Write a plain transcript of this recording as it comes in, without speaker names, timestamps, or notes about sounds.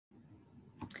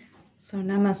So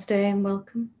namaste and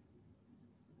welcome.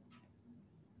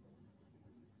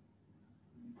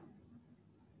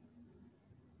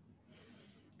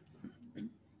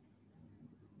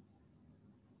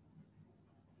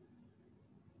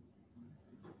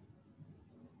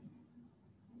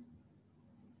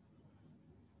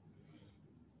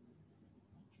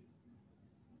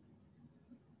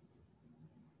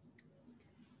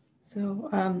 So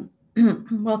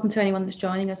welcome to anyone that's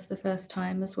joining us for the first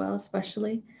time as well,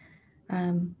 especially.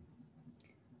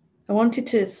 I wanted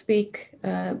to speak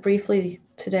briefly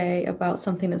today about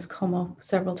something that's come up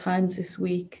several times this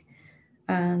week,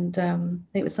 and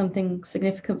it was something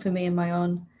significant for me in my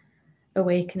own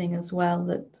awakening as well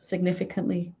that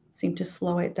significantly seemed to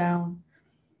slow it down.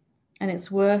 And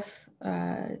it's worth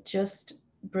just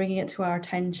bringing it to our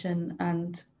attention.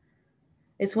 And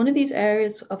it's one of these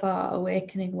areas of our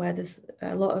awakening where there's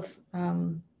a lot of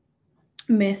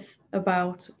myth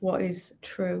about what is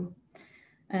true.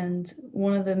 And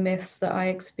one of the myths that I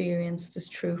experienced as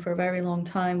true for a very long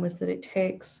time was that it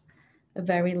takes a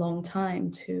very long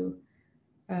time to,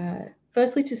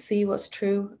 firstly, to see what's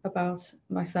true about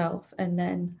myself, and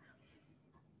then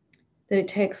that it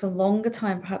takes a longer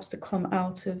time perhaps to come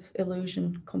out of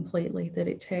illusion completely, that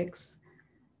it takes,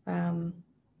 it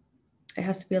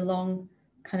has to be a long,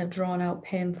 kind of drawn out,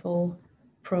 painful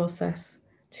process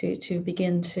to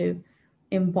begin to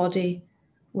embody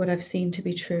what I've seen to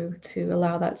be true, to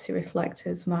allow that to reflect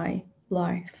as my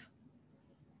life.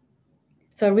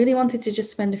 So I really wanted to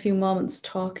just spend a few moments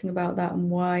talking about that and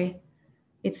why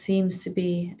it seems to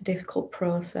be a difficult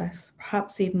process,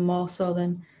 perhaps even more so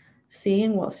than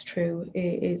seeing what's true.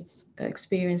 It's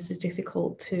experienced as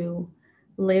difficult to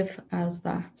live as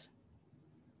that.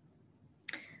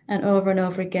 And over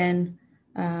again,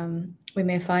 we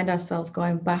may find ourselves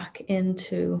going back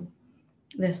into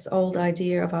this old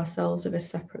idea of ourselves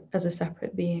as a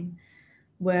separate being,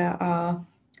 where our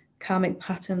karmic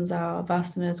patterns, our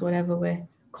vasanas, whatever we're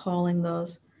calling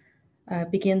those,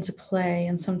 begin to play,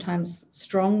 and sometimes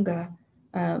stronger,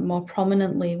 more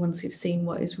prominently once we've seen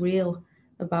what is real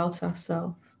about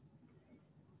ourselves.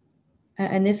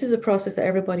 And this is a process that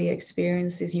everybody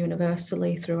experiences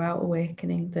universally throughout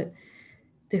awakening, that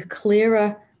the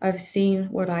clearer I've seen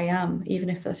what I am, even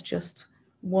if that's just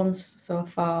once so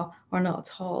far or not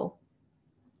at all,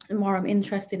 the more I'm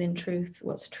interested in truth,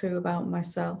 what's true about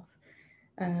myself,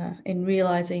 in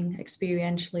realizing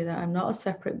experientially that I'm not a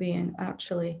separate being,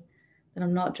 actually, that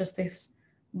I'm not just this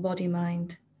body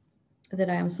mind, that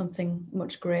I am something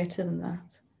much greater than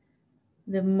that.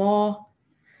 The more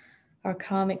our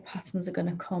karmic patterns are going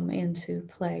to come into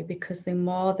play, because the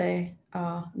more they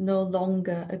are no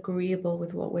longer agreeable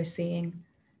with what we're seeing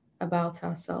about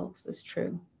ourselves as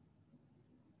true.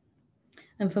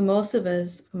 And for most of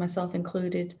us, for myself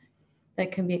included,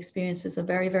 that can be experienced as a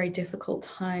very, very difficult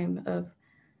time of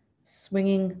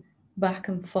swinging back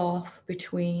and forth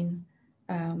between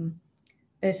a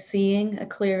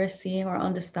clearer seeing or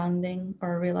understanding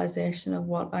or a realization of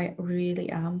what I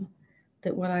really am,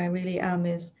 that what I really am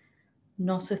is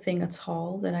not a thing at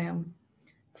all, that I am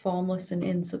formless and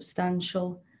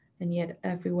insubstantial, and yet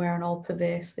everywhere and all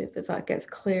pervasive, as that gets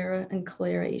clearer and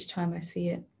clearer each time I see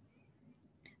it.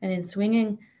 And in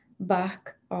swinging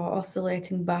back or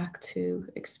oscillating back to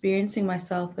experiencing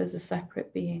myself as a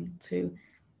separate being, to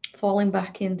falling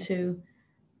back into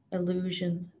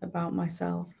illusion about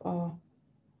myself, or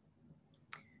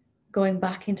going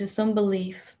back into some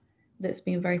belief that's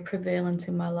been very prevalent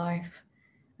in my life,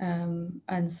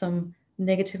 and some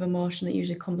negative emotion that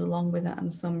usually comes along with that,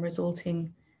 and some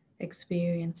resulting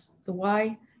experience. So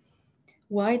why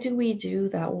do we do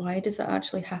that? Why does that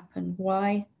actually happen?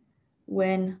 Why,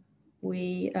 when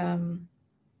we have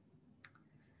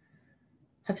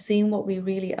seen what we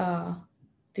really are,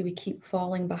 do we keep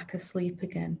falling back asleep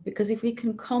again? Because if we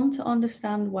can come to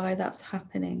understand why that's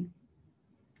happening,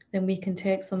 then we can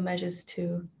take some measures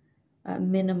to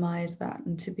minimize that,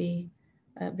 and to be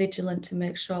vigilant to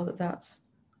make sure that that's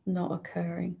not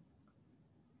occurring.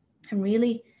 And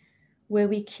really, where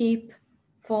we keep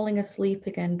falling asleep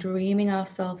again, dreaming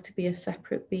ourselves to be a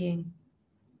separate being,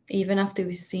 even after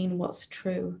we've seen what's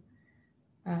true,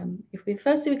 if we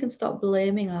can stop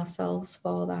blaming ourselves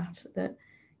for that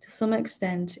to some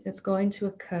extent it's going to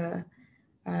occur,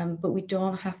 but we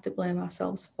don't have to blame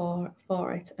ourselves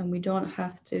for it, and we don't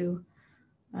have to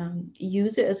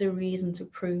use it as a reason to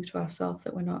prove to ourselves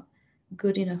that we're not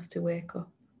good enough to wake up.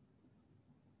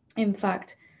 In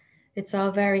fact, it's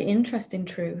our very interest in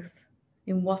truth,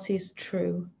 in what is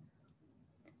true,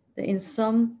 that in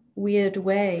some weird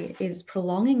way is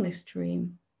prolonging this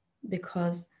dream.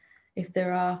 Because if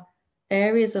there are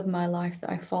areas of my life that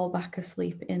I fall back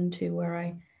asleep into, where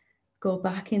I go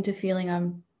back into feeling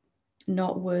I'm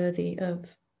not worthy of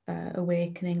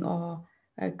awakening, or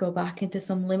go back into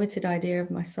some limited idea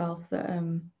of myself that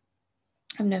I'm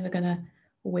never going to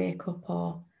wake up,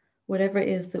 or whatever it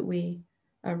is that we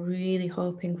are really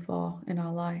hoping for in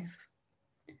our life,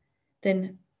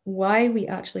 then why we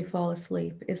actually fall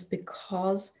asleep is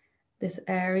because this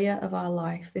area of our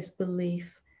life, this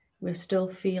belief, we're still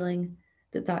feeling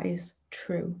that that is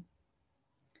true.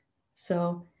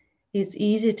 So it's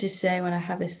easy to say when I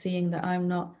have a seeing that I'm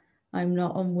not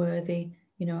unworthy.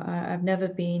 You know, I've never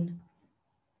been.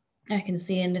 I can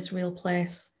see in this real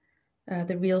place,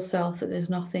 the real self, that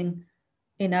there's nothing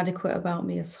inadequate about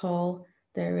me at all.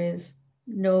 There is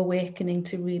no awakening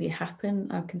to really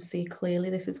happen. I can see clearly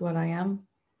this is what I am.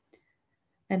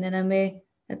 And then I may,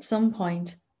 at some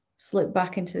point, slip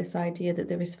back into this idea that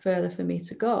there is further for me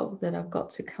to go, that I've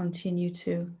got to continue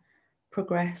to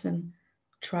progress and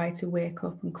try to wake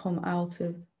up and come out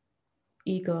of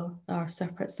ego, our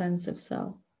separate sense of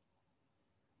self.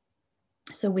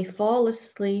 So we fall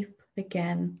asleep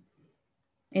again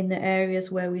in the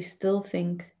areas where we still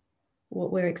think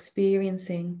what we're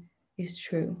experiencing is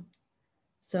true.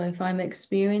 So if I'm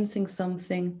experiencing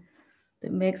something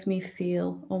that makes me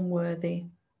feel unworthy,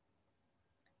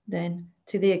 then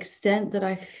to the extent that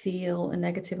I feel a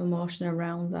negative emotion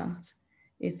around that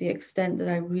is the extent that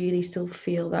I really still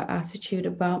feel that attitude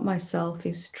about myself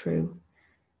is true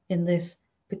in this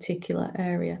particular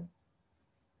area.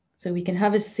 So we can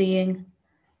have a seeing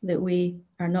that we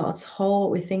are not at all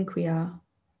what we think we are,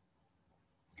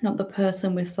 not the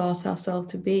person we've thought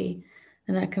ourselves to be,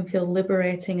 and that can feel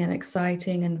liberating and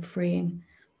exciting and freeing.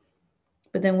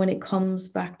 But then when it comes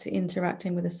back to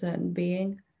interacting with a certain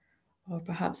being, or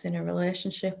perhaps in a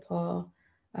relationship, or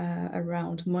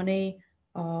around money,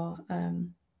 or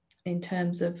in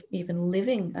terms of even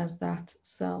living as that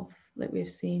self that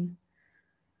we've seen,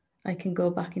 I can go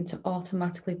back into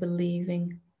automatically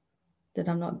believing that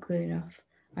I'm not good enough.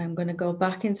 I'm going to go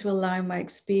back into allowing my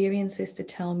experiences to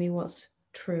tell me what's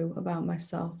true about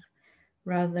myself,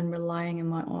 rather than relying on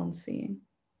my own seeing.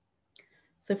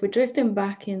 So if we're drifting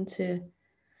back into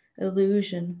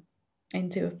illusion,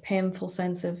 into a painful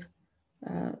sense of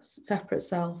separate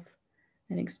self,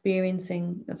 and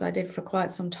experiencing, as I did for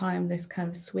quite some time, this kind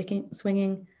of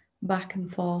swinging back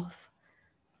and forth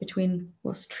between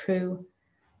what's true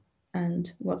and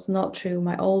what's not true,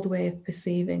 my old way of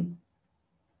perceiving.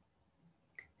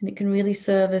 And it can really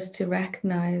serve us to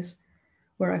recognize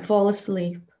where I fall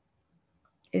asleep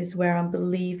is where I'm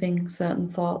believing certain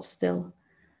thoughts still.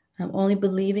 I'm only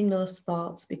believing those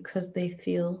thoughts because they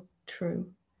feel true.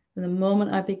 And the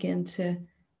moment I begin to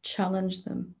challenge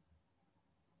them,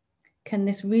 can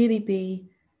this really be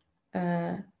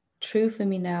true for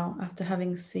me now after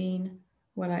having seen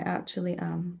what I actually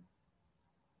am?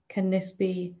 Can this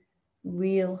be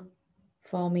real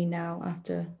for me now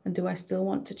after, and do I still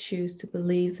want to choose to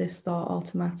believe this thought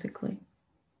automatically?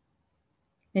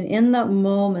 And in that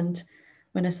moment,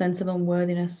 when a sense of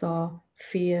unworthiness or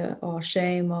fear or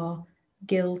shame or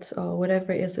guilt or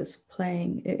whatever it is that's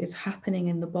playing, it is happening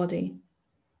in the body,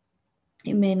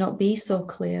 it may not be so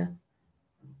clear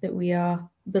that we are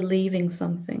believing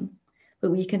something,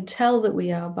 but we can tell that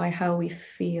we are by how we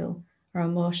feel. Our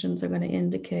emotions are going to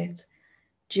indicate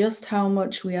just how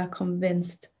much we are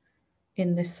convinced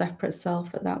in this separate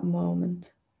self at that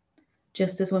moment.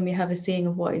 Just as when we have a seeing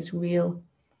of what is real,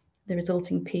 the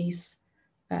resulting peace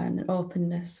and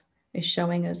openness is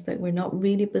showing us that we're not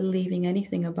really believing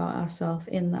anything about ourselves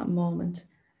in that moment,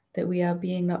 that we are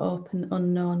being that open,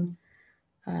 unknown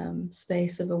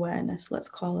space of awareness, let's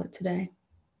call it today.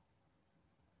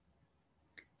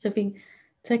 So if we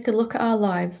take a look at our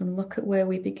lives and look at where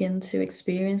we begin to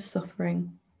experience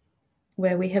suffering,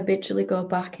 where we habitually go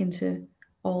back into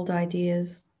old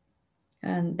ideas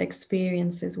and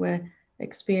experiences, where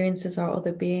experiences or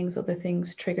other beings, other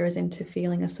things trigger us into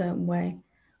feeling a certain way,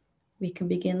 we can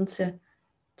begin to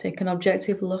take an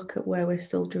objective look at where we're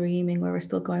still dreaming, where we're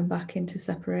still going back into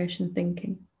separation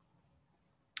thinking.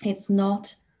 It's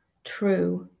not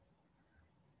true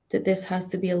that this has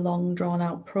to be a long drawn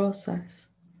out process.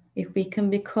 If we can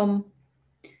become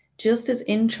just as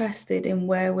interested in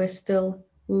where we're still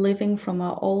living from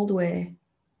our old way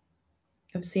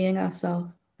of seeing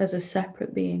ourselves as a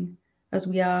separate being as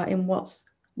we are in what's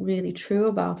really true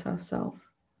about ourselves,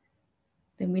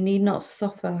 then we need not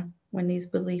suffer when these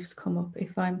beliefs come up.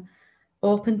 If I'm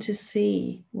open to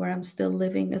see where I'm still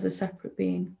living as a separate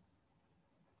being,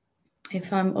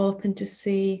 if I'm open to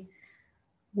see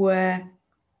where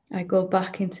I go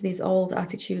back into these old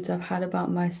attitudes I've had about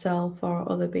myself or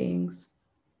other beings,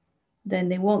 then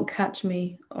they won't catch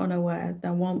me unaware.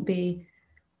 I won't be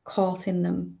caught in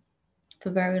them for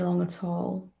very long at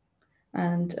all.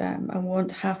 And I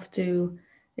won't have to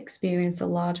experience a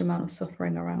large amount of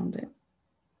suffering around it.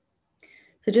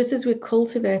 So just as we're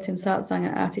cultivating satsang,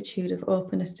 an attitude of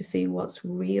openness to see what's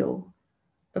real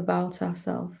about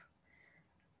ourselves,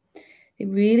 it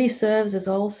really serves us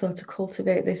also to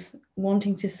cultivate this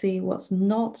wanting to see what's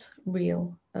not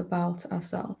real about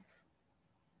ourselves.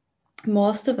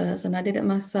 Most of us, and I did it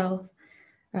myself,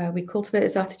 we cultivate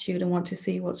this attitude and want to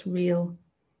see what's real.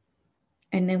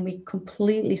 And then we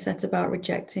completely set about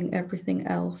rejecting everything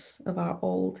else of our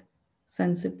old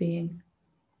sense of being.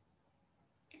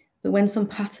 But when some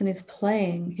pattern is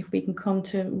playing, if we can come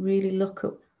to really look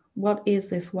at what is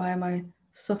this? Why am I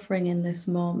suffering in this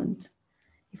moment?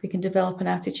 If we can develop an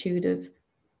attitude of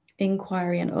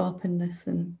inquiry and openness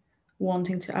and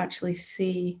wanting to actually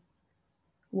see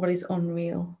what is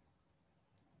unreal,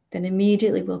 then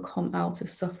immediately we'll come out of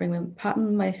suffering. The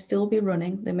pattern may still be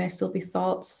running, there may still be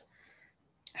thoughts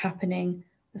happening,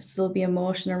 there'll still be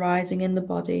emotion arising in the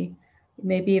body,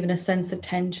 maybe even a sense of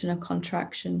tension or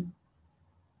contraction.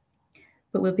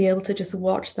 But we'll be able to just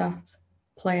watch that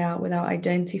play out without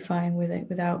identifying with it,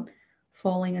 without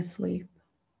falling asleep.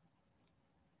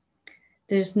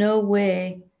 There's no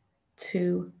way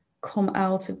to come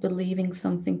out of believing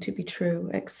something to be true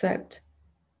except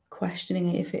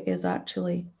questioning it if it is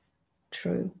actually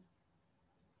true.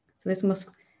 So this must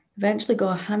eventually go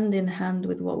hand in hand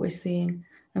with what we're seeing.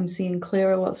 I'm seeing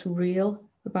clearer what's real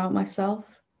about myself,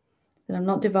 that I'm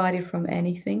not divided from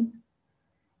anything,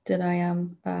 that I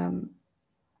am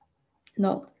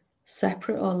not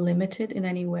separate or limited in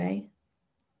any way,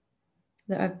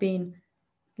 that I've been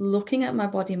looking at my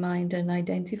body, mind, and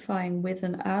identifying with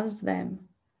and as them,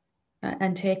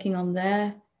 and taking on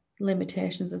their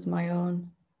limitations as my own.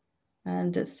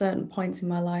 And at certain points in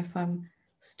my life, I'm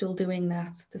still doing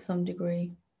that to some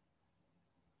degree.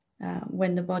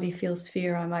 When the body feels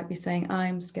fear, I might be saying,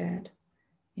 I'm scared.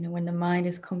 You know, when the mind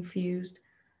is confused,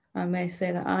 I may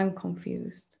say that I'm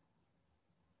confused.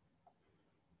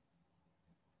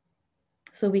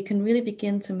 So we can really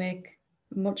begin to make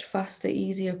much faster,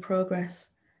 easier progress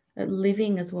at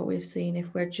living as what we've seen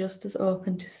if we're just as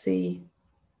open to see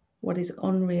what is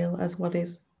unreal as what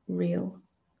is real.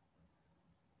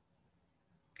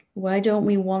 Why don't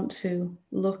we want to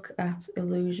look at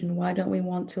illusion? Why don't we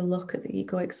want to look at the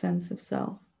egoic sense of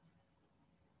self?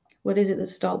 What is it that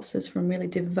stops us from really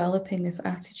developing this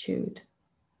attitude?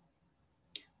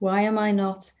 Why am I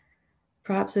not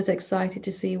perhaps as excited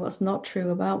to see what's not true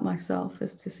about myself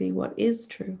as to see what is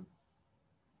true?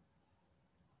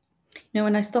 Now,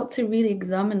 when I stopped to really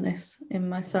examine this in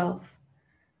myself,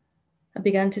 I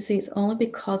began to see it's only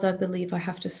because I believe I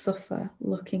have to suffer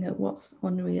looking at what's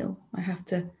unreal. I have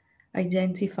to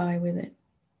identify with it.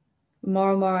 The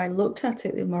more and more I looked at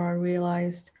it, the more I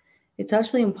realized it's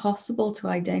actually impossible to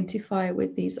identify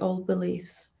with these old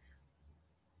beliefs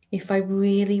if I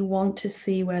really want to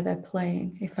see where they're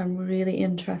playing, if I'm really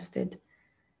interested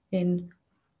in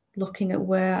looking at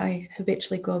where I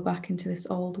habitually go back into this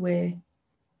old way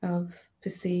of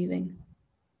perceiving.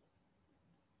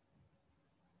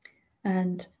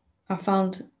 And I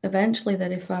found eventually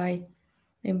that if I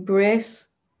embrace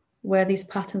where these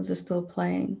patterns are still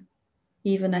playing,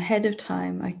 even ahead of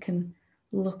time, I can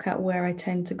look at where I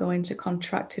tend to go into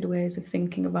contracted ways of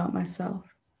thinking about myself.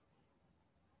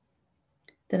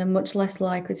 Then I'm much less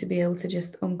likely to be able to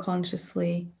just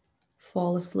unconsciously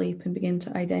fall asleep and begin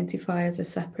to identify as a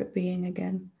separate being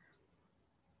again.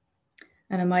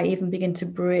 And I might even begin to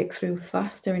break through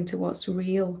faster into what's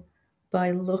real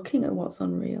by looking at what's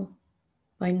unreal,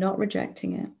 by not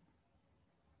rejecting it.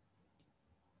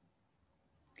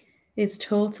 It's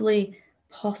totally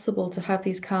possible to have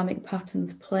these karmic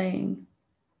patterns playing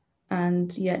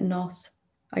and yet not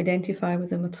identify with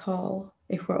them at all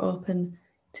if we're open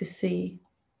to see.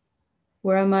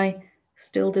 Where am I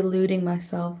still deluding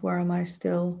myself? Where am I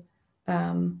still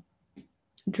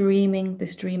dreaming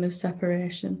this dream of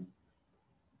separation?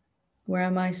 Where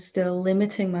am I still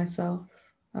limiting myself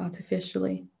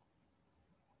artificially?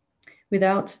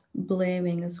 Without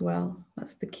blaming as well.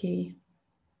 That's the key.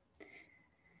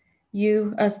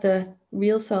 You, as the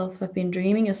real self, have been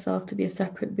dreaming yourself to be a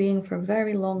separate being for a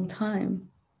very long time.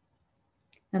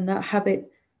 And that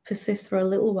habit persists for a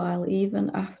little while, even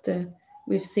after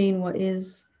we've seen what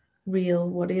is real,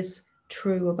 what is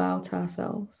true about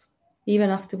ourselves. Even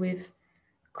after we've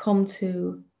come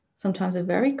to sometimes a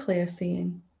very clear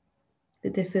seeing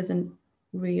that this isn't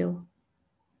real,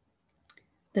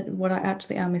 that what I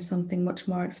actually am is something much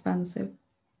more expansive,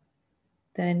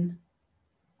 then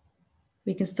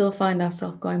we can still find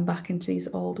ourselves going back into these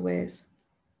old ways.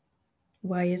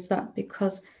 Why is that?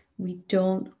 Because we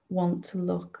don't want to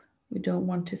look we don't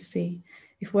want to see.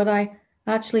 If what I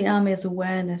actually am is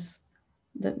awareness,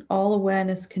 that all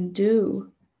awareness can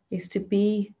do is to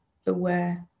be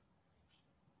aware.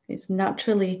 It's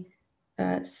naturally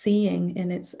seeing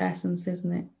in its essence,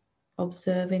 isn't it?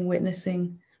 Observing,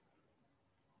 witnessing,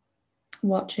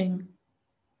 watching.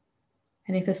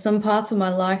 And if there's some part of my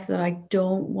life that I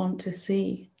don't want to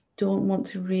see, don't want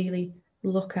to really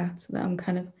look at, that I'm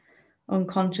kind of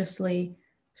unconsciously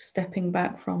stepping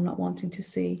back from, not wanting to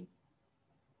see,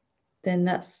 then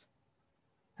that's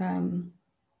I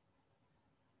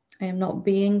am not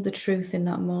being the truth in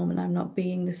that moment. I'm not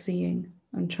being the seeing.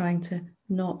 I'm trying to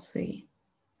not see.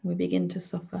 We begin to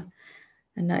suffer.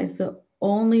 And that is the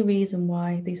only reason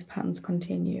why these patterns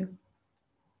continue.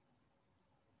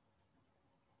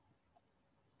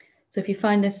 So if you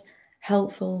find this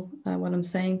helpful, what I'm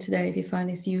saying today, if you find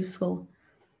this useful,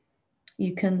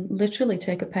 you can literally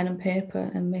take a pen and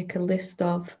paper and make a list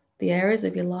of the areas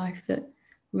of your life that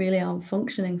really aren't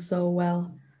functioning so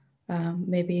well.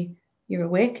 Maybe your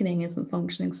awakening isn't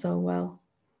functioning so well.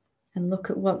 And look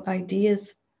at what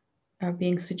ideas are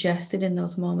being suggested in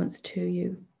those moments to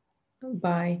you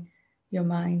by your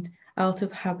mind, out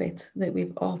of habit that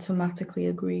we've automatically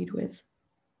agreed with.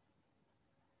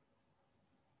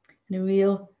 And a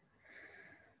real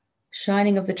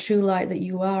shining of the true light that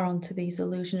you are onto these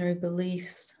illusionary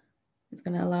beliefs is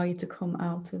going to allow you to come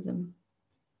out of them.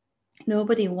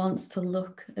 Nobody wants to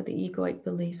look at the egoic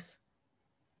beliefs,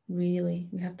 really.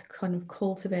 We have to kind of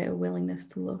cultivate a willingness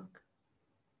to look.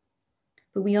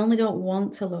 But we only don't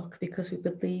want to look because we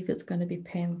believe it's going to be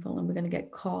painful and we're going to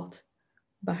get caught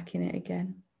back in it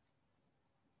again.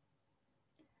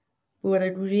 But what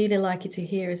I'd really like you to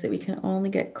hear is that we can only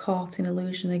get caught in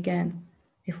illusion again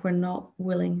if we're not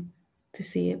willing to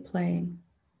see it playing.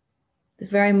 The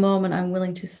very moment I'm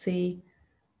willing to see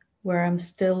where I'm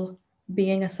still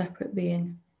being a separate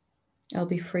being, I'll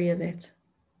be free of it.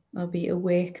 I'll be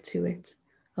awake to it.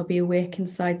 I'll be awake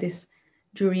inside this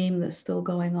dream that's still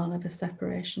going on of a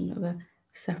separation, of a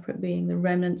separate being, the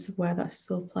remnants of where that's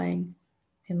still playing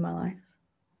in my life.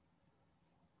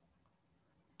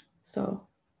 So,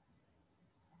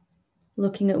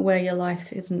 looking at where your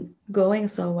life isn't going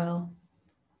so well,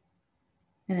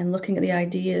 and then looking at the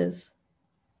ideas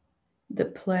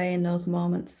that play in those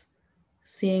moments,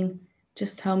 seeing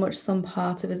just how much some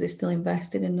part of us is still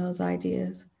invested in those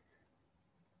ideas.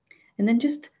 And then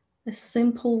just a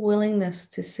simple willingness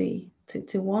to see,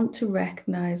 to want to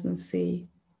recognize and see.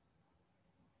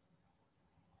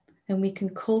 And we can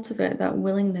cultivate that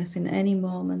willingness in any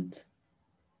moment.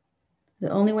 The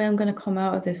only way I'm going to come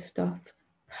out of this stuff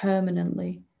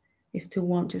permanently is to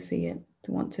want to see it,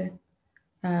 to want to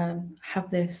have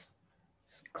this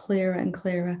clearer and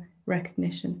clearer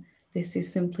recognition. This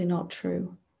is simply not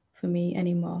true for me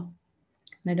anymore.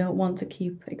 And I don't want to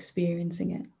keep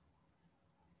experiencing it.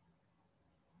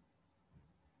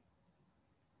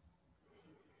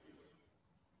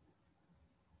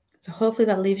 So hopefully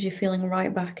that leaves you feeling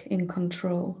right back in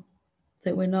control,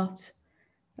 that we're not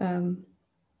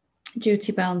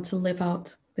duty bound to live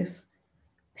out this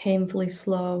painfully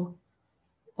slow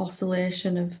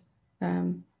oscillation of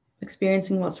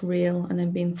experiencing what's real and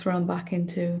then being thrown back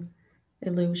into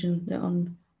illusion,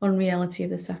 the unreality of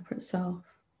the separate self.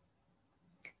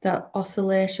 That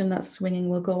oscillation, that swinging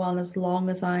will go on as long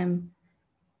as I'm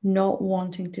not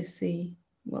wanting to see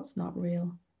what's not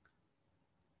real.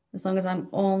 As long as I'm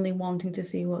only wanting to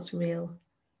see what's real,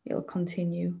 it'll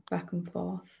continue back and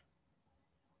forth.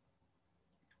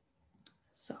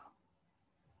 So.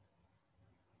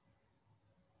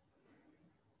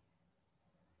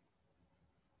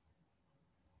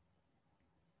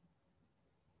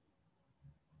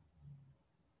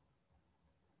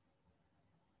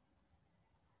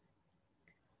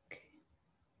 Okay.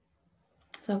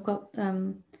 So I've got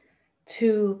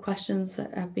 2 questions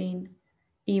that have been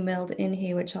emailed in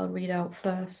here, which I'll read out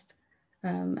first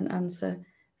and answer.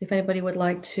 If anybody would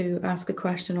like to ask a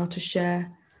question or to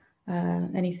share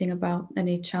anything about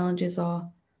any challenges or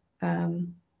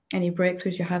any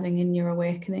breakthroughs you're having in your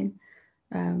awakening,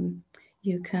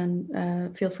 you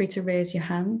can feel free to raise your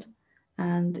hand.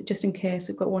 And just in case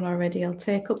we've got one already, I'll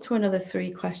take up to another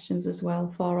 3 questions as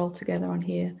well, 4 altogether on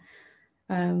here.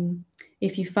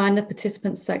 If you find the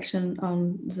participants section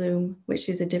on Zoom, which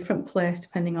is a different place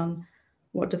depending on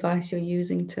what device you're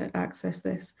using to access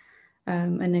this,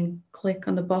 and then click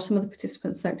on the bottom of the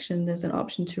participants section, there's an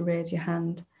option to raise your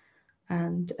hand,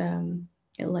 and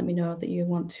it'll let me know that you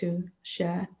want to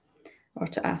share or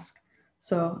to ask.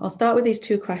 So I'll start with these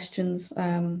 2 questions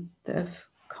that have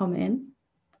come in.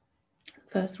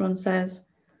 First one says,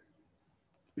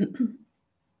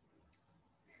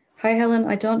 Hi Helen,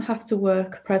 I don't have to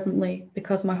work presently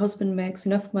because my husband makes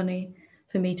enough money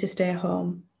for me to stay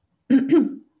home.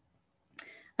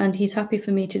 And he's happy for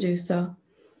me to do so.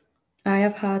 I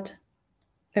have had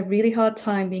a really hard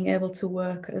time being able to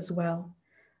work as well.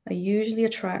 I usually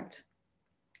attract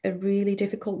a really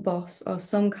difficult boss or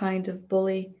some kind of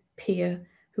bully peer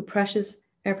who pressures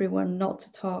everyone not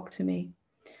to talk to me.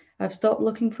 I've stopped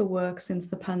looking for work since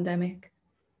the pandemic.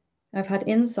 I've had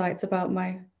insights about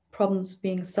my problems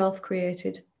being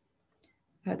self-created.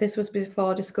 This was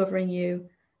before discovering you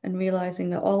and realizing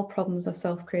that all problems are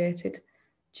self-created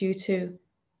due to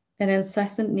an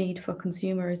incessant need for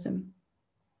consumerism.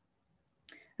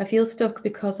 I feel stuck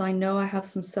because I know I have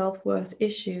some self-worth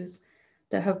issues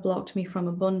that have blocked me from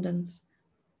abundance,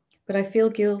 but I feel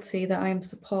guilty that I am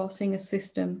supporting a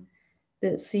system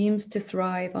that seems to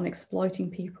thrive on exploiting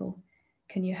people.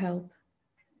 Can you help?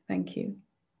 Thank you.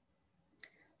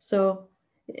 So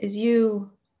as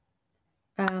you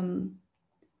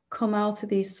come out of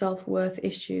these self-worth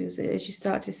issues, as you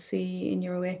start to see in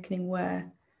your awakening where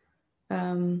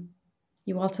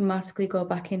you automatically go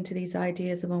back into these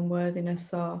ideas of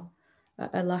unworthiness or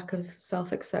a lack of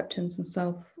self-acceptance and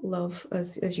self-love,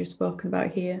 as you've spoken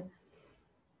about here,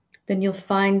 then you'll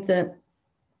find that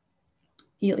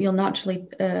you'll naturally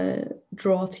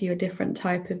draw to you a different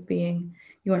type of being.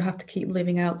 You won't have to keep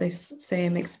living out this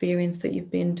same experience that you've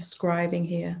been describing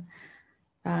here.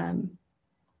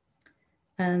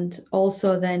 And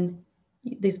also then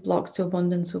these blocks to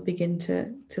abundance will begin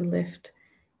to lift.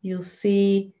 You'll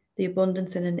see the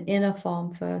abundance in an inner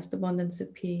form first, abundance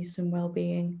of peace and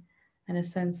well-being and a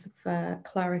sense of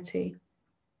clarity.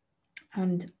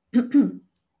 And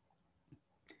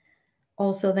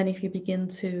also then if you begin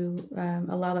to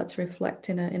allow that to reflect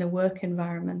in a work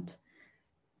environment,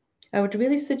 I would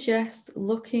really suggest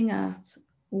looking at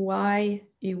why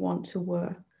you want to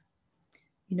work.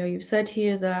 You know, you've said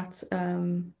here that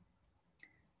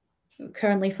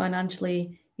currently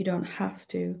financially you don't have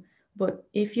to, but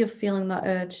if you're feeling that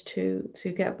urge to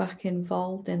get back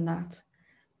involved in that,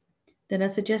 then I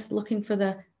suggest looking for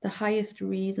the highest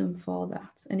reason for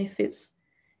that. And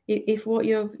if what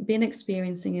you've been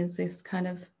experiencing is this kind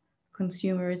of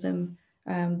consumerism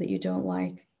that you don't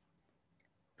like,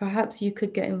 perhaps you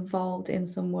could get involved in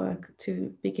some work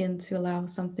to begin to allow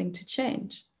something to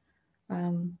change.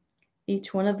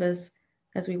 Each one of us,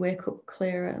 as we wake up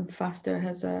clearer and faster,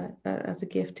 has a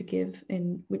gift to give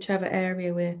in whichever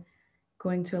area we're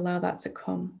going to allow that to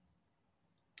come.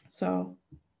 So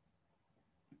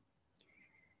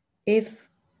if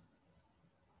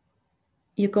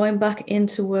you're going back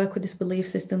into work with this belief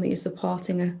system that you're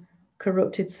supporting a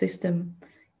corrupted system,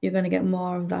 you're going to get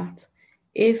more of that.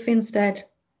 If instead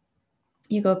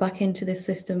you go back into this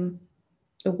system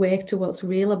awake to what's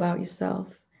real about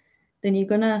yourself, then you're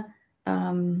going to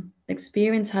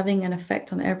experience having an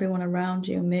effect on everyone around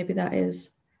you. Maybe that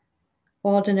is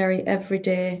ordinary,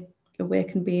 everyday,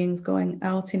 awakened beings going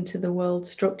out into the world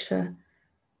structure.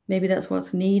 Maybe that's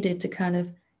what's needed to kind of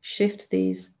shift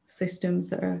these systems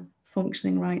that are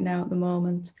functioning right now at the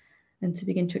moment and to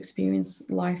begin to experience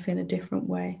life in a different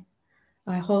way.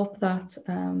 I hope that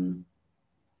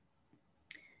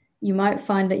you might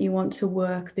find that you want to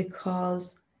work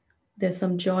because there's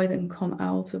some joy that can come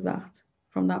out of that,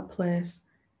 from that place.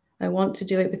 I want to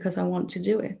do it because I want to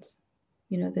do it.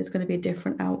 You know, there's going to be a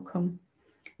different outcome.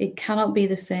 It cannot be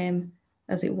the same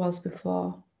as it was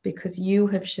before because you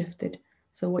have shifted.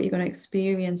 So what you're going to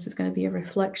experience is going to be a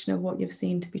reflection of what you've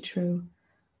seen to be true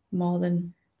more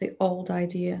than the old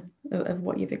idea of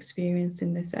what you've experienced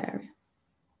in this area.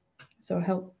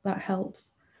 So that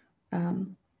helps.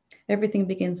 Everything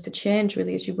begins to change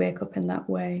really as you wake up in that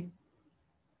way.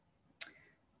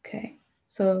 Okay,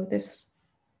 so this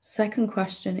second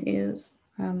question is,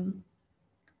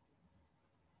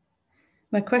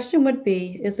 my question would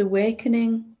be, is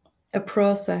awakening a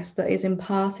process that is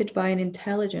imparted by an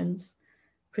intelligence,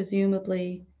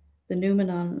 presumably the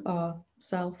noumenon or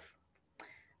self,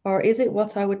 or is it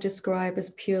what I would describe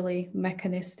as purely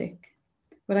mechanistic?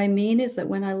 What I mean is that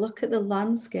when I look at the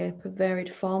landscape of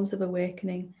varied forms of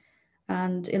awakening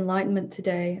and enlightenment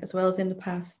today, as well as in the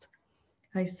past,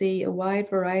 I see a wide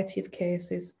variety of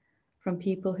cases from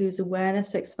people whose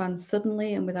awareness expands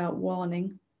suddenly and without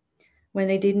warning, when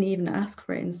they didn't even ask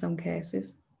for it in some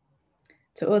cases,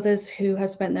 to others who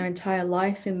have spent their entire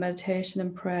life in meditation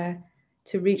and prayer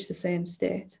to reach the same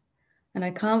state. And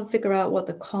I can't figure out what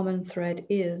the common thread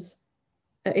is,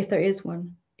 if there is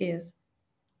one, is.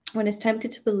 One is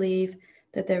tempted to believe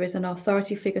that there is an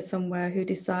authority figure somewhere who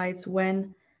decides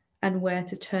when and where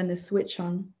to turn the switch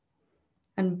on,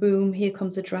 and boom, here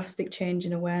comes a drastic change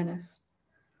in awareness.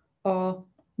 Or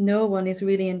no one is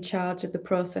really in charge of the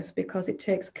process because it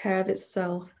takes care of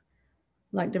itself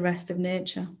like the rest of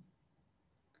nature.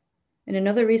 In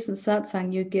another recent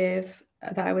satsang you gave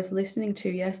that I was listening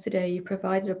to yesterday, you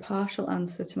provided a partial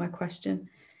answer to my question.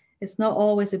 It's not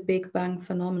always a big bang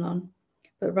phenomenon,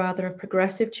 but rather a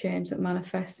progressive change that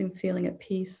manifests in feeling at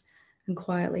peace and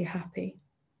quietly happy.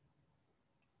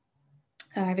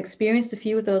 I've experienced a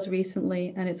few of those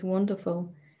recently and it's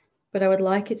wonderful, but I would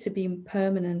like it to be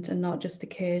permanent and not just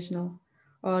occasional.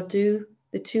 Or do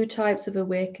the two types of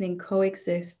awakening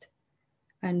coexist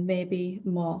and maybe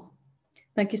more?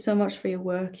 Thank you so much for your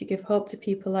work. You give hope to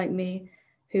people like me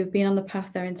who've been on the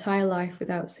path their entire life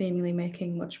without seemingly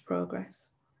making much progress.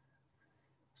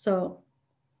 So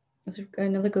that's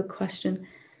another good question.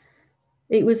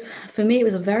 It was, for me, it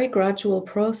was a very gradual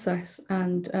process,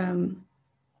 and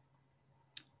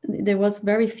there was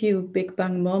very few big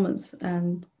bang moments,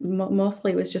 and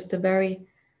mostly it was just a very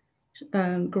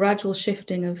gradual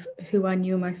shifting of who I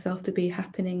knew myself to be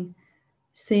happening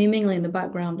seemingly in the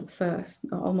background at first,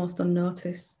 almost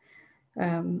unnoticed.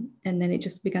 And then it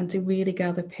just began to really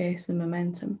gather pace and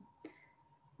momentum.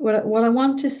 What I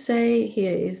want to say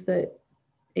here is that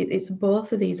it's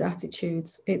both of these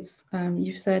attitudes. It's,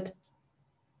 you've said,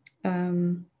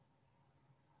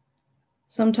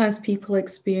 sometimes people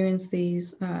experience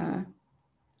these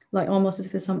like almost as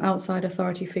if there's some outside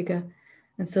authority figure,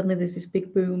 and suddenly there's this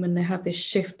big boom and they have this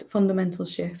shift, fundamental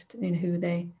shift in who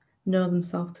they know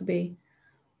themselves to be.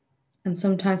 And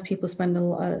sometimes people spend a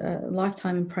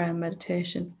lifetime in prayer and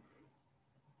meditation.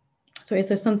 So is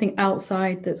there something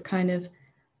outside that's kind of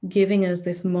giving us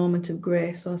this moment of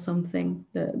grace or something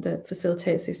that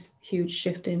facilitates this huge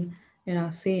shift in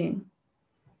our seeing?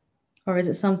 Or is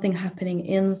it something happening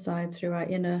inside through our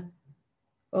inner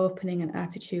opening and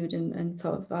attitude and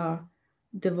sort of our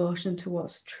devotion to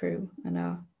what's true and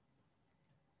our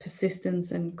persistence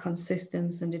and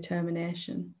consistency and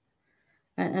determination?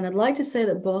 And I'd like to say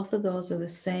that both of those are the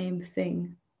same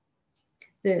thing.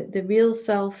 The real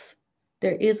self,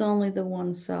 there is only the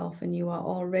one self, and you are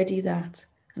already that.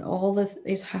 And all that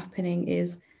is happening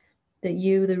is that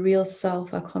you, the real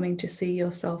self, are coming to see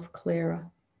yourself clearer.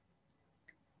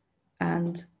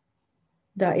 And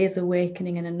that is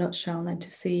awakening in a nutshell, and then to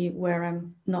see where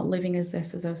I'm not living as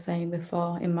this, as I was saying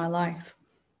before, in my life.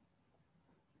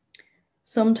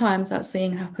 Sometimes that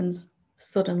seeing happens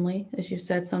suddenly, as you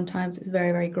said. Sometimes it's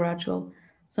very, very gradual.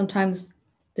 Sometimes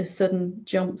there's sudden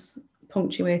jumps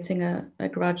punctuating a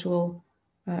gradual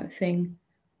thing,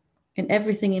 and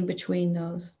everything in between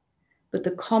those. But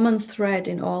the common thread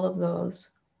in all of those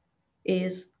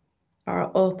is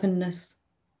our openness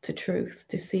to truth,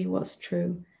 to see what's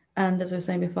true. And as I was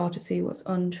saying before, to see what's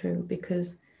untrue,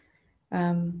 because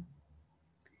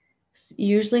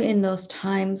usually in those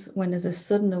times when there's a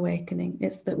sudden awakening,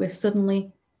 it's that we're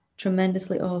suddenly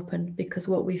tremendously open because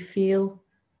what we feel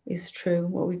is true,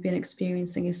 what we've been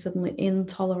experiencing is suddenly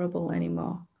intolerable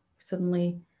anymore,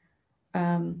 suddenly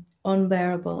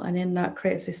unbearable, and in that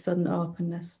creates this sudden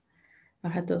openness. I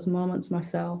had those moments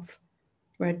myself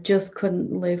where I just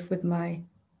couldn't live with my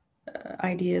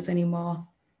ideas anymore,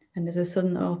 and there's a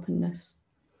sudden openness.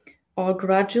 Or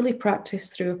gradually practice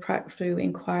through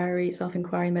inquiry,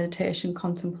 self-inquiry, meditation,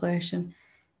 contemplation,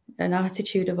 an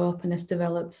attitude of openness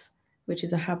develops, which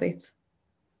is a habit.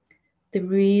 The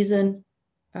reason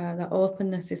that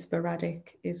openness is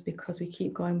sporadic is because we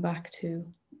keep going back to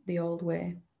the old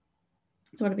way.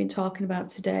 So what I've been talking about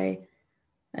today,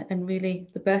 and really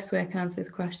the best way I can answer this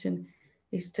question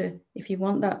is to, if you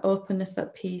want that openness,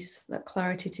 that peace, that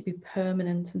clarity to be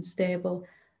permanent and stable,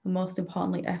 and most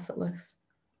importantly, effortless,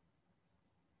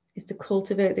 is to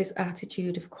cultivate this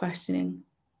attitude of questioning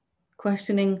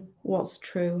what's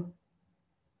true,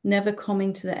 never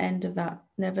coming to the end of that,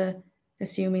 never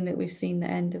assuming that we've seen the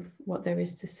end of what there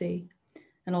is to see,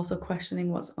 and also questioning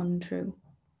what's untrue.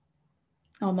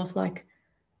 Almost like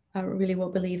I really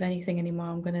won't believe anything anymore.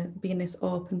 I'm going to be in this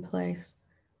open place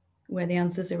where the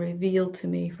answers are revealed to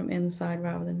me from inside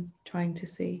rather than trying to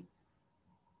see.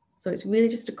 So it's really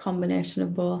just a combination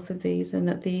of both of these, and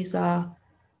that these are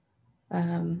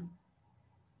that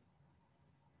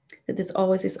there's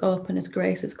always this openness.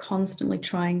 Grace is constantly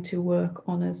trying to work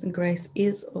on us, and grace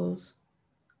is us,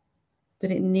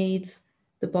 but it needs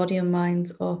the body and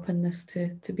mind's openness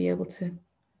to be able to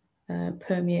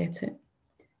permeate it,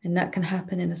 and that can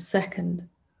happen in a second.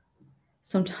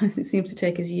 Sometimes it seems to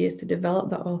take us years to develop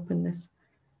that openness,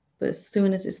 but as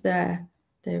soon as it's there,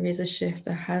 there is a shift.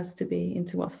 There has to be,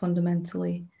 into what's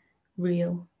fundamentally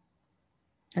real,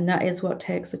 and that is what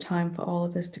takes the time for all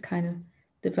of us to kind of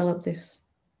develop this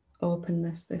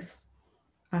openness, this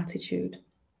attitude.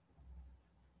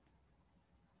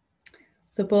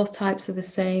 So both types are the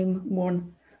same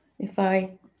one. If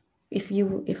I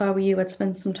were you, I'd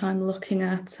spend some time looking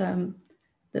at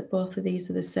that both of these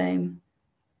are the same,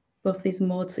 both these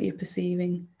modes that you're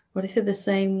perceiving. What if they're the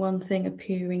same one thing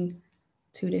appearing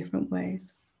two different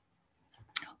ways?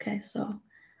 Okay, so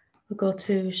we'll go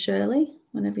to Shirley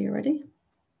whenever you're ready.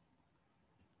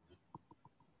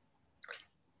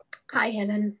 Hi,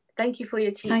 Helen. Thank you for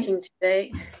your teaching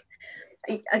today.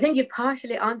 I think you've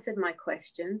partially answered my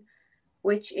question,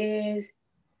 which is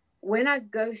when I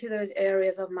go to those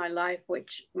areas of my life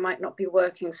which might not be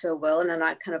working so well, and then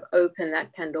I kind of open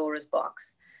that Pandora's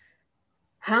box,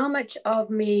 how much of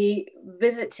me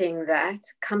visiting that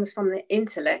comes from the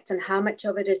intellect, and how much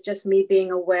of it is just me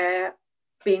being aware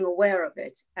of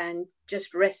it and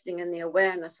just resting in the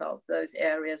awareness of those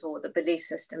areas or the belief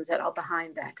systems that are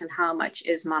behind that, and how much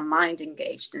is my mind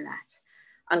engaged in that,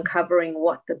 uncovering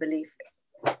what the belief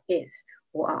is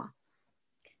or are?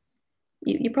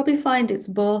 You probably find it's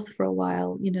both for a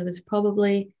while. You know, there's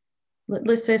probably,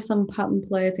 let's say, some pattern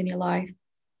players in your life.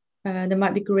 There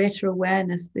might be greater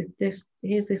awareness.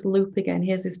 Here's this loop again.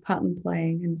 Here's this pattern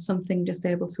playing, and something just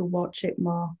able to watch it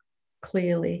more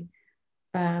clearly.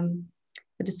 At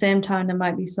the same time, there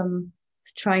might be some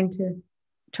trying to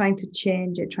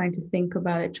change it, trying to think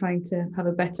about it, trying to have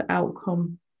a better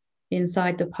outcome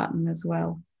inside the pattern as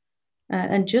well.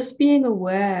 And just being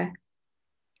aware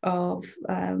of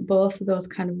both of those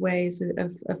kind of ways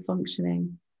of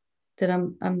functioning, that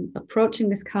I'm approaching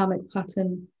this karmic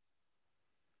pattern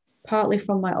partly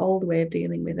from my old way of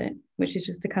dealing with it, which is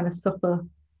just to kind of suffer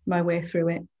my way through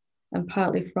it, and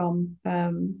partly from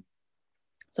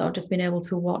sort of just being able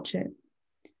to watch it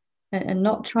and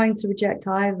not trying to reject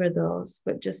either of those,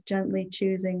 but just gently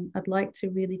choosing, I'd like to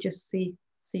really just see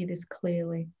this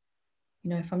clearly. You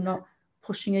know, if I'm not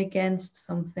pushing against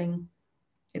something,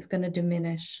 it's going to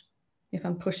diminish. If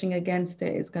I'm pushing against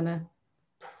it, it's going to,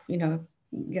 you know,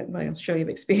 well, I'm sure you've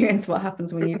experienced what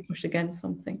happens when you push against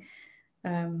something.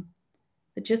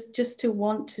 But just to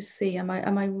want to see, am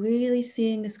I really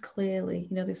seeing this clearly?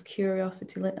 You know, this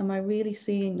curiosity, am I really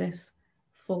seeing this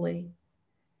fully?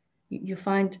 You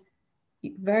find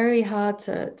very hard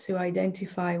to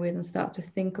identify with and start to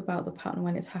think about the pattern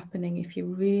when it's happening if you're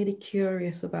really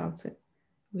curious about it,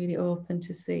 really open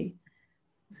to see.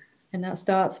 And that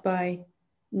starts by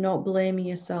not blaming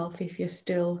yourself if you're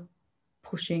still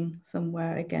pushing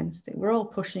somewhere against it. We're all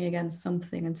pushing against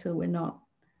something until we're not,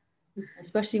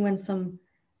 especially when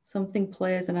something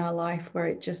plays in our life where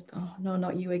it just, oh no,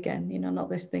 not you again, you know, not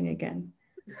this thing again.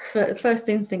 But first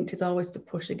instinct is always to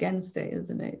push against it,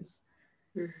 isn't it?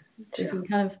 So if you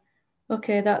kind of,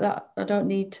 okay, that I don't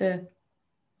need to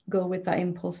go with that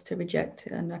impulse to reject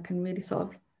it, and I can really sort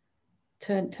of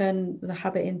turn the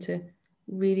habit into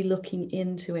really looking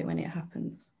into it when it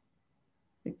happens.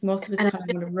 Most of us kind of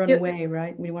want to run away,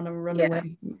 right? We want to run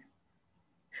away.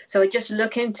 So I just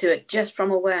look into it just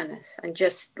from awareness and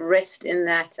just rest in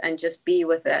that and just be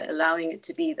with it, allowing it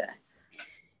to be there.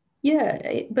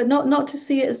 Yeah, but not to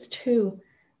see it as two.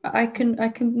 I can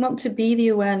want to be the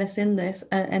awareness in this,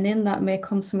 and in that may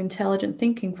come some intelligent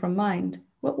thinking from mind.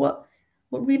 What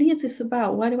really is this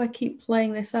about? Why do I keep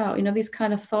playing this out? You know, these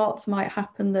kind of thoughts might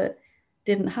happen that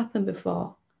didn't happen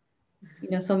before. You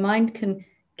know, so mind can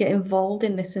get involved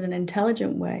in this in an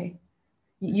intelligent way.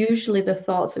 Usually the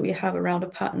thoughts that we have around a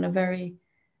pattern are very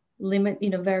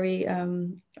very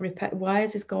why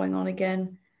is this going on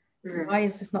again? Why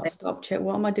is this not stopped yet?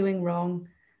 What am I doing wrong?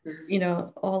 You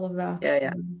know, all of that.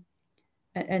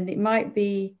 And it might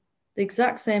be the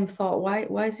exact same thought.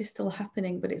 Why is this still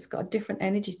happening? But it's got a different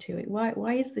energy to it.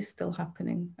 Why is this still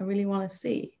happening? I really want to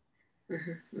see.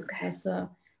 Okay. So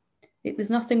there's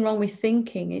nothing wrong with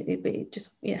thinking.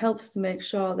 It helps to make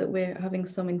sure that we're having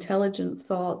some intelligent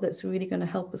thought that's really going to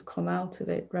help us come out of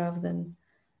it, rather than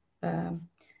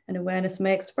and awareness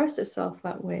may express itself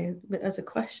that way, but as a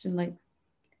question like,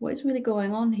 what is really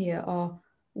going on here, or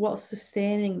what's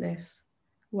sustaining this?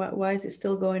 Why is it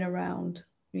still going around?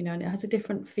 You know, and it has a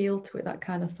different feel to it, that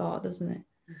kind of thought, doesn't it?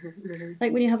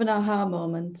 Like when you have an aha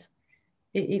moment,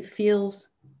 it feels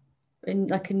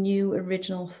like a new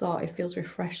original thought. It feels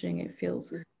refreshing. It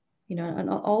feels, you know, and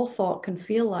all thought can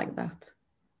feel like that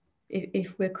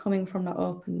if we're coming from that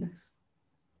openness.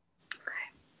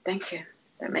 Okay, thank you.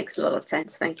 That makes a lot of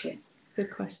sense. Thank you.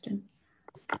 Good question.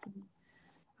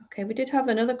 Okay, we did have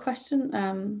another question,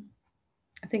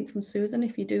 I think from Susan,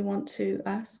 if you do want to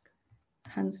ask.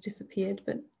 Hands disappeared,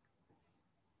 but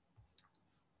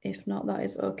if not, that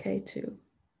is okay too.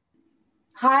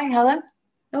 Hi, Helen.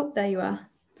 Oh, there you are.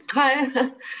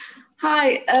 Hi.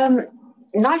 Hi.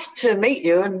 Nice to meet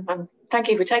you, and thank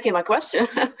you for taking my question.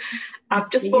 I've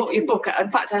just bought your book.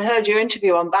 In fact, I heard your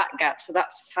interview on back gap, so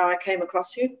that's how I came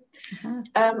across you.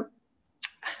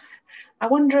 I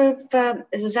wonder if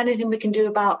there's anything we can do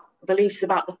about beliefs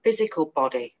about the physical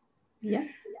body. Yeah.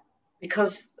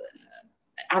 Because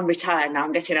I'm retired now,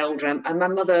 I'm getting older, and my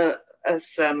mother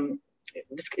is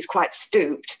quite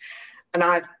stooped,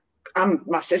 and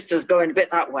my sister's going a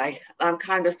bit that way. I'm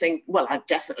kind of think, well, I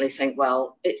definitely think,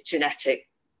 well, it's genetic.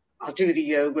 I'll do the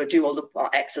yoga, do all the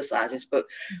exercises, but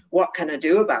what can I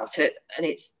do about it? And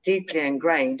it's deeply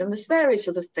ingrained. And there's various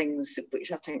other things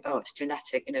which I think, oh, it's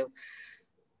genetic, you know.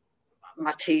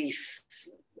 My teeth,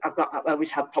 I always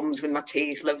had problems with my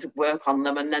teeth, loads of work on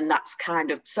them, and then that's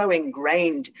kind of so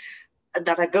ingrained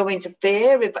that I go into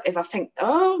fear if I think,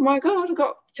 oh my God, I've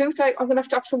got toothache, I'm gonna have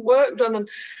to have some work done, and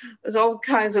there's all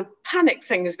kinds of panic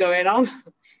things going on.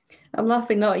 I'm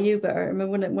laughing not at you, but I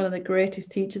remember one of the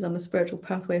greatest teachers on the spiritual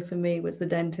pathway for me was the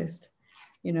dentist.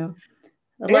 You know,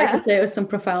 I'd like to say it was some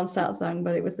profound satsang,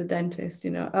 but it was the dentist.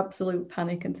 You know, absolute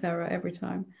panic and terror every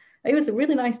time. He was a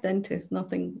really nice dentist,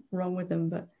 nothing wrong with him,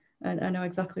 but I know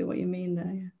exactly what you mean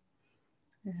there.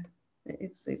 Yeah.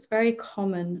 It's very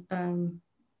common.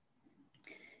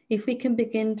 If we can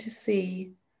begin to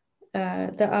see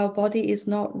that our body is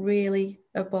not really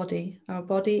a body, our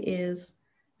body is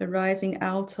arising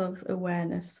out of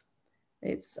awareness.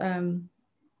 It's a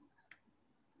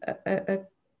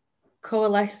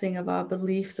coalescing of our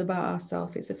beliefs about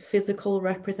ourselves. It's a physical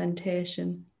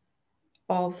representation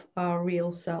of our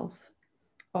real self,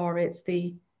 or it's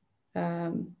the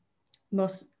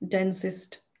most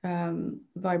densest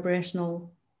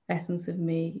vibrational essence of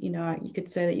me. You know, you could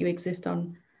say that you exist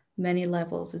on many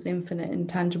levels. There's infinite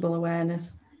intangible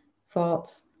awareness,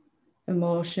 thoughts,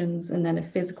 emotions, and then a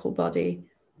physical body,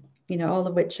 you know, all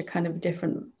of which are kind of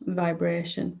different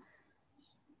vibration.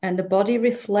 And the body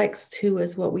reflects to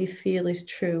us what we feel is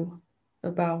true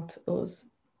about us.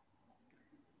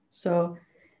 So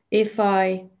if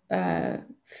I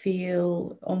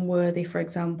feel unworthy, for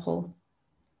example,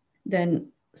 then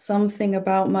something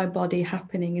about my body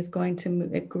happening is going to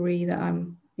agree that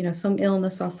I'm, you know, some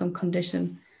illness or some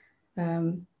condition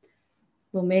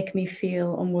will make me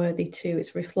feel unworthy too.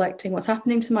 It's reflecting what's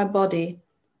happening to my body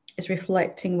is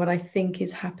reflecting what I think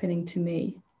is happening to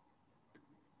me.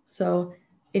 So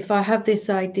if I have this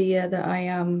idea that I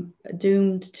am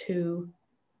doomed to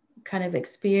kind of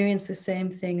experience the same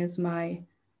thing as my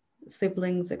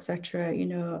siblings, etc., you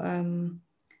know,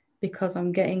 because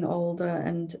I'm getting older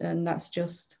and that's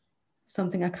just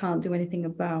something I can't do anything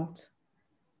about,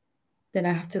 then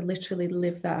I have to literally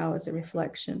live that out as a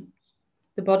reflection.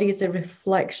 The body is a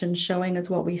reflection showing us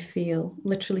what we feel,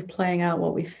 literally playing out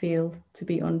what we feel to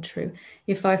be untrue.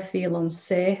 If I feel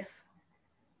unsafe,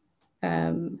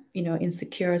 you know,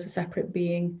 insecure as a separate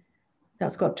being,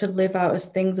 that's got to live out as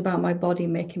things about my body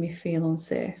making me feel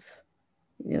unsafe.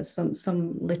 You know,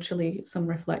 some literally some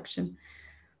reflection.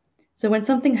 So when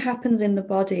something happens in the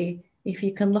body, if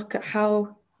you can look at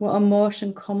what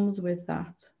emotion comes with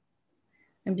that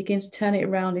and begin to turn it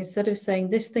around, instead of saying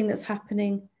this thing that's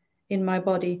happening in my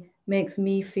body makes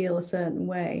me feel a certain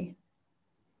way,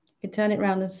 you can turn it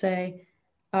around and say,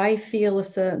 I feel a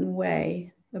certain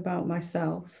way about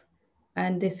myself,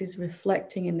 and this is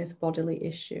reflecting in this bodily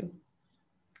issue.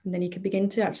 And then you can begin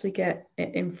to actually get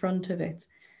in front of it.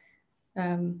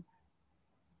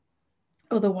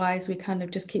 Otherwise, we kind of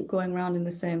just keep going around in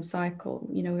the same cycle.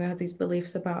 You know, we have these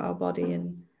beliefs about our body,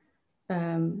 and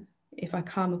if our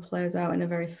karma plays out in a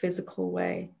very physical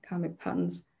way, karmic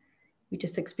patterns, we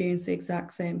just experience the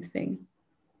exact same thing.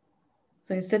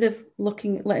 So instead of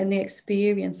letting the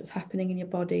experience that's happening in your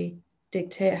body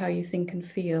dictate how you think and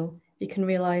feel, you can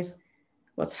realize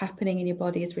what's happening in your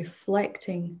body is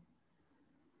reflecting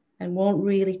and won't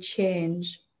really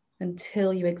change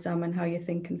until you examine how you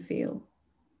think and feel.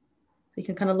 So you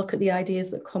can kind of look at the ideas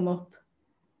that come up.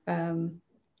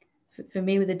 For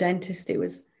me with the dentist, I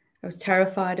was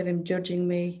terrified of him judging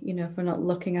me, you know, for not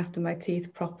looking after my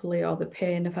teeth properly, or the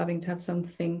pain of having to have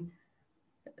something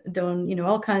done, you know,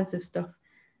 all kinds of stuff.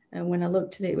 And when I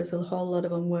looked at it, it was a whole lot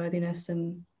of unworthiness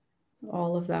and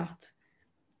all of that.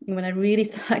 And when I really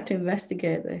started to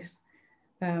investigate this,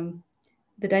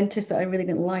 the dentist that I really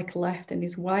didn't like left, and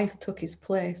his wife took his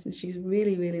place, and she's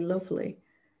really, really lovely.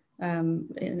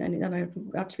 And I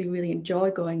actually really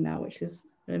enjoy going now, which is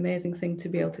an amazing thing to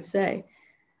be able to say.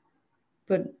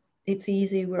 But it's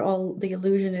easy. The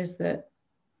illusion is that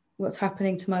what's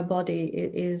happening to my body,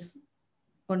 it is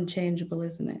unchangeable,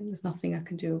 isn't it? There's nothing I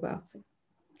can do about it.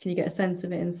 Can you get a sense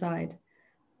of it inside?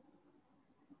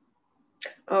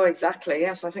 Oh, exactly.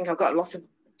 Yes, I think I've got a lot of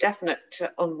definite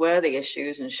unworthy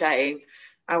issues and shame.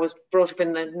 I was brought up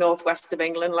in the northwest of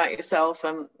England, like yourself,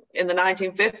 in the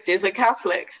 1950s, a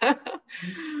Catholic,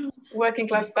 working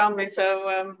class family.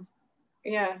 So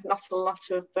yeah, not a lot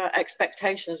of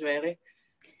expectations really.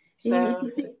 So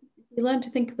you learn to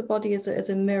think of the body as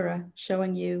a mirror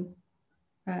showing you,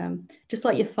 just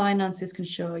like your finances can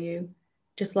show you,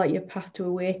 just like your path to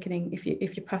awakening.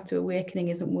 If your path to awakening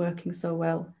isn't working so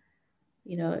well,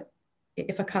 you know,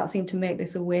 if I can't seem to make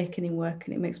this awakening work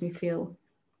and it makes me feel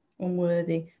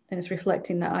unworthy, then it's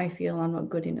reflecting that I feel I'm not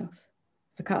good enough.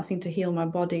 If I can't seem to heal my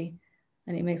body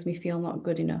and it makes me feel not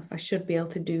good enough, I should be able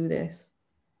to do this,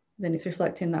 then it's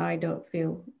reflecting that I don't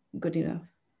feel good enough.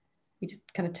 You just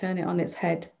kind of turn it on its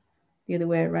head the other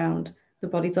way around. The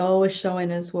body's always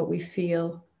showing us what we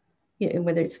feel,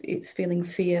 whether it's feeling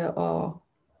fear or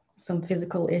some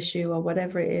physical issue or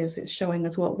whatever it is, it's showing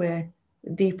us what we're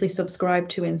deeply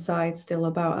subscribed to inside still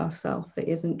about ourselves that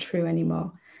isn't true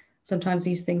anymore. Sometimes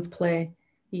these things play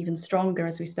even stronger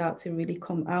as we start to really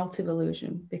come out of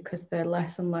illusion, because they're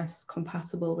less and less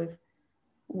compatible with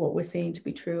what we're seeing to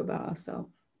be true about ourselves.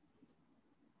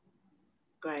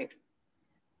 Great.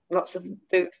 Lots of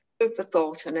food for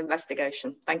thought and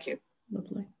investigation. Thank you.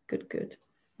 Lovely. Good.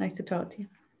 Nice to talk to you.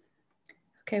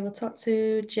 Okay, we'll talk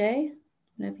to Jay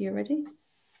whenever you're ready.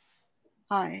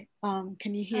 Hi,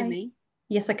 can you hear me?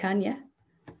 Yes, I can, yeah.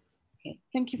 Okay.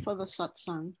 Thank you for the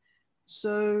satsang.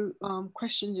 So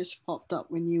question just popped up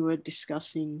when you were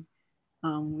discussing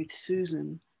with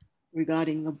Susan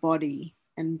regarding the body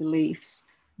and beliefs.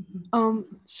 Mm-hmm.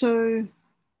 So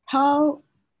how,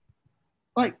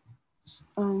 like,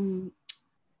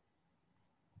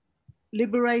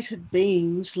 liberated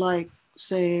beings like,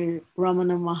 say,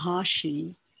 Ramana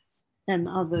Maharshi and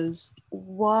others,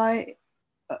 why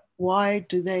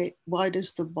does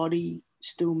the body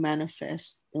still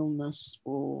manifest illness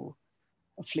or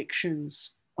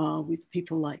afflictions with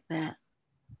people like that?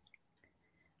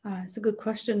 It's a good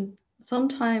question.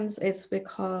 Sometimes it's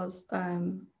because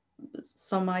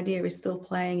some idea is still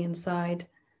playing inside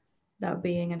that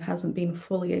being and hasn't been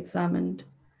fully examined.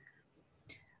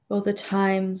 Other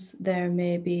times there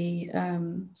may be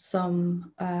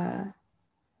some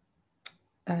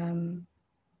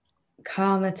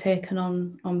karma taken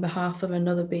on behalf of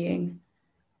another being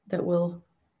that will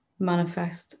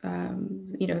manifest,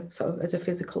 sort of as a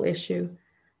physical issue.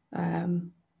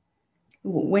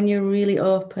 When you're really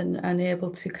open and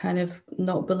able to kind of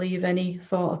not believe any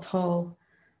thought at all,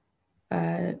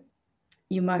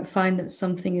 you might find that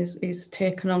something is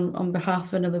taken on behalf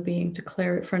of another being to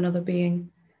clear it for another being,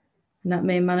 and that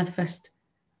may manifest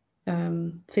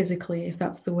physically if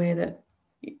that's the way that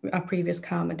our previous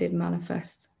karma did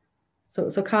manifest. So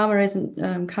karma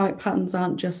isn't, karmic patterns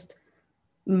aren't just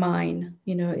mine,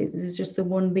 it's just the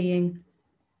one being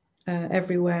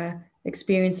everywhere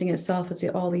experiencing itself as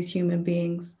all these human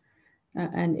beings,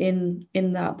 and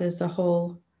in that there's a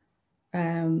whole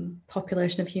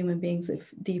population of human beings that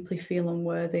deeply feel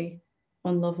unworthy,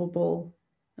 unlovable,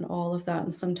 and all of that.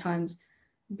 And sometimes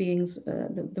beings,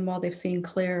 the more they've seen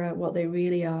clearer what they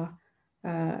really are,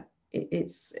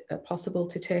 it's possible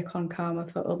to take on karma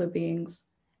for other beings.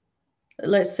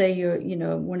 Let's say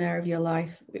one area of your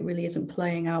life, it really isn't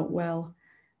playing out well,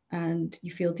 and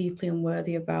you feel deeply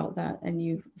unworthy about that, and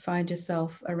you find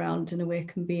yourself around an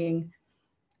awakened being.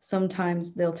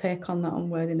 Sometimes they'll take on that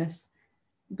unworthiness,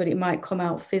 but it might come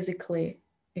out physically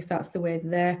if that's the way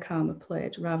their karma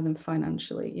played, rather than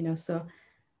financially. So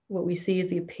what we see is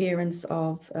the appearance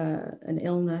of an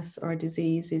illness or a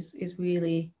disease is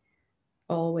really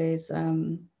always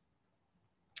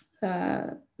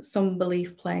some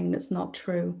belief playing that's not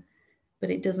true,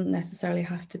 but it doesn't necessarily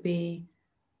have to be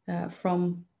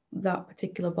from that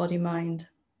particular body mind.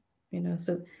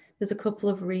 So there's a couple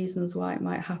of reasons why it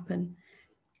might happen.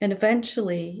 And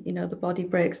eventually, the body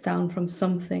breaks down from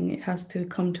something. It has to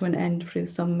come to an end through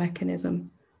some mechanism.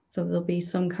 So there'll be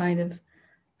some kind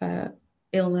of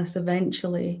illness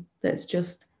eventually that's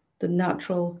just the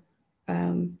natural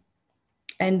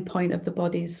end point of the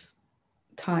body's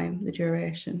time, the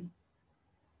duration.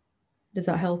 Does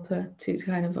that help her to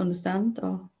kind of understand?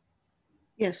 Or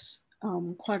Yes,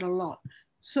 quite a lot.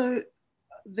 So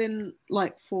then,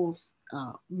 like, for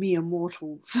mere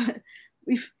mortals,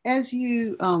 as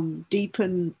you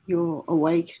deepen your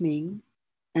awakening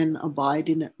and abide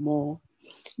in it more,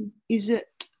 is it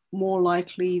more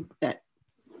likely that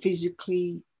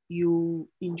physically you'll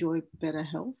enjoy better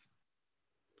health?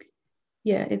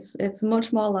 Yeah, it's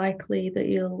much more likely that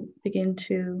you'll begin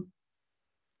to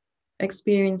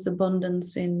experience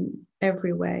abundance in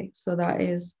every way. So that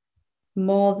is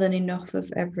more than enough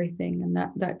of everything, and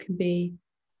that can be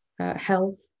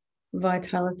health,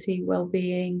 vitality,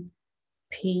 well-being,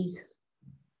 peace,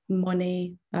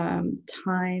 money,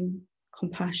 time,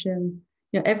 compassion,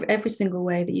 every single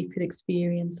way that you could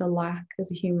experience a lack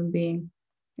as a human being.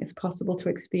 It's possible to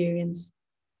experience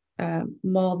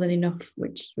more than enough,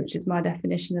 which is my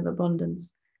definition of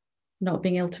abundance, not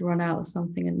being able to run out of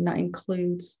something, and that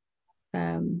includes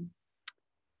the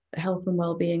health and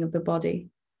well-being of the body.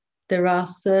 There are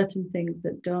certain things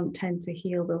that don't tend to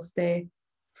heal, they'll stay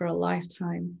for a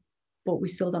lifetime, but we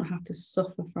still don't have to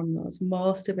suffer from those.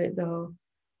 Most of it though,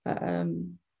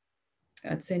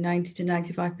 I'd say 90 to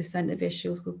 95% of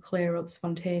issues will clear up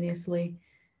spontaneously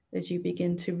as you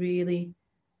begin to really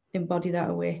embody that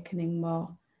awakening more,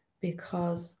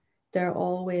 because they're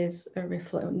always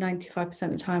 95%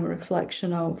 of the time a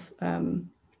reflection of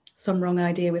some wrong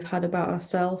idea we've had about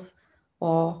ourselves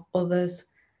or others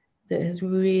that has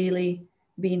really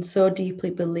been so deeply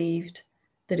believed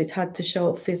that it's had to show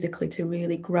up physically to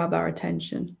really grab our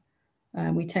attention.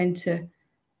 We tend to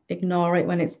ignore it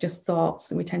when it's just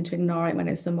thoughts, and we tend to ignore it when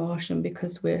it's emotion,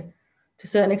 because we're, to a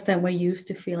certain extent, we're used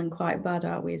to feeling quite bad,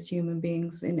 aren't we, as human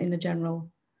beings in a general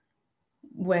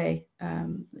way,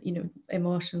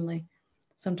 emotionally.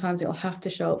 Sometimes it'll have to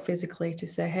show up physically to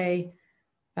say, hey,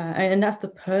 and that's the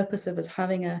purpose of us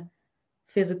having a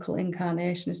physical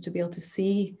incarnation, is to be able to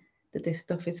see that this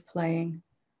stuff is playing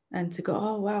and to go,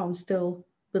 oh wow, I'm still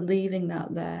believing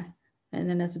that there. And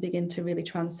then as I begin to really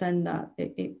transcend that,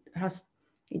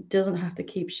 it doesn't have to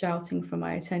keep shouting for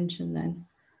my attention. Then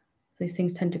these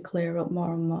things tend to clear up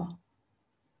more and more.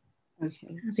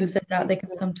 Okay. Having said that, they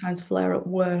can sometimes flare up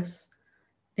worse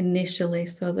initially,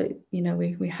 so that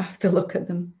we have to look at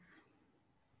them.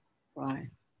 Right.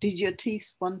 Did your teeth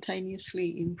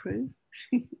spontaneously improve?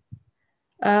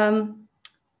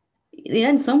 Yeah,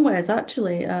 in some ways,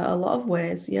 actually, a lot of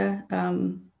ways, yeah.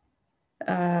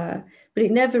 But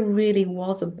it never really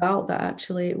was about that.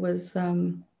 Actually, it was,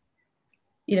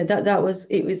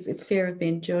 it was fear of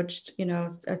being judged. I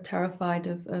was terrified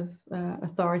of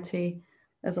authority,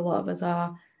 as a lot of us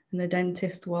are, and the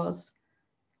dentist was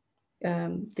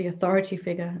the authority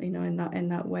figure. In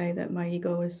that way that my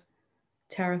ego was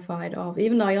terrified of.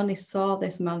 Even though I only saw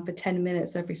this man for 10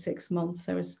 minutes every 6 months,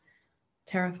 I was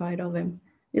terrified of him.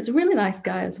 He's a really nice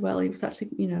guy as well. He was actually,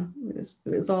 it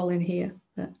was all in here.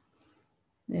 But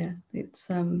yeah, it's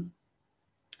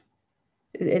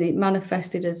it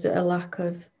manifested as a lack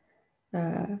of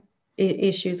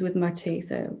issues with my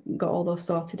teeth. I got all those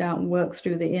sorted out and worked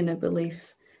through the inner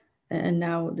beliefs, and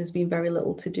now there's been very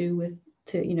little to do with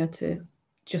to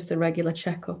just the regular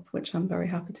checkup, which I'm very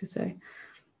happy to say.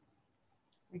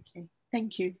 Okay,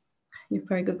 thank you. You're a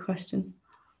very good question.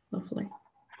 Lovely.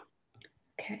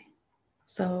 Okay,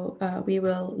 so we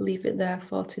will leave it there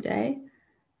for today.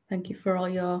 Thank you for all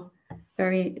your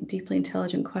very deeply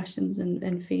intelligent questions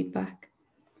and feedback.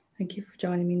 Thank you for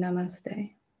joining me.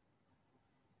 Namaste.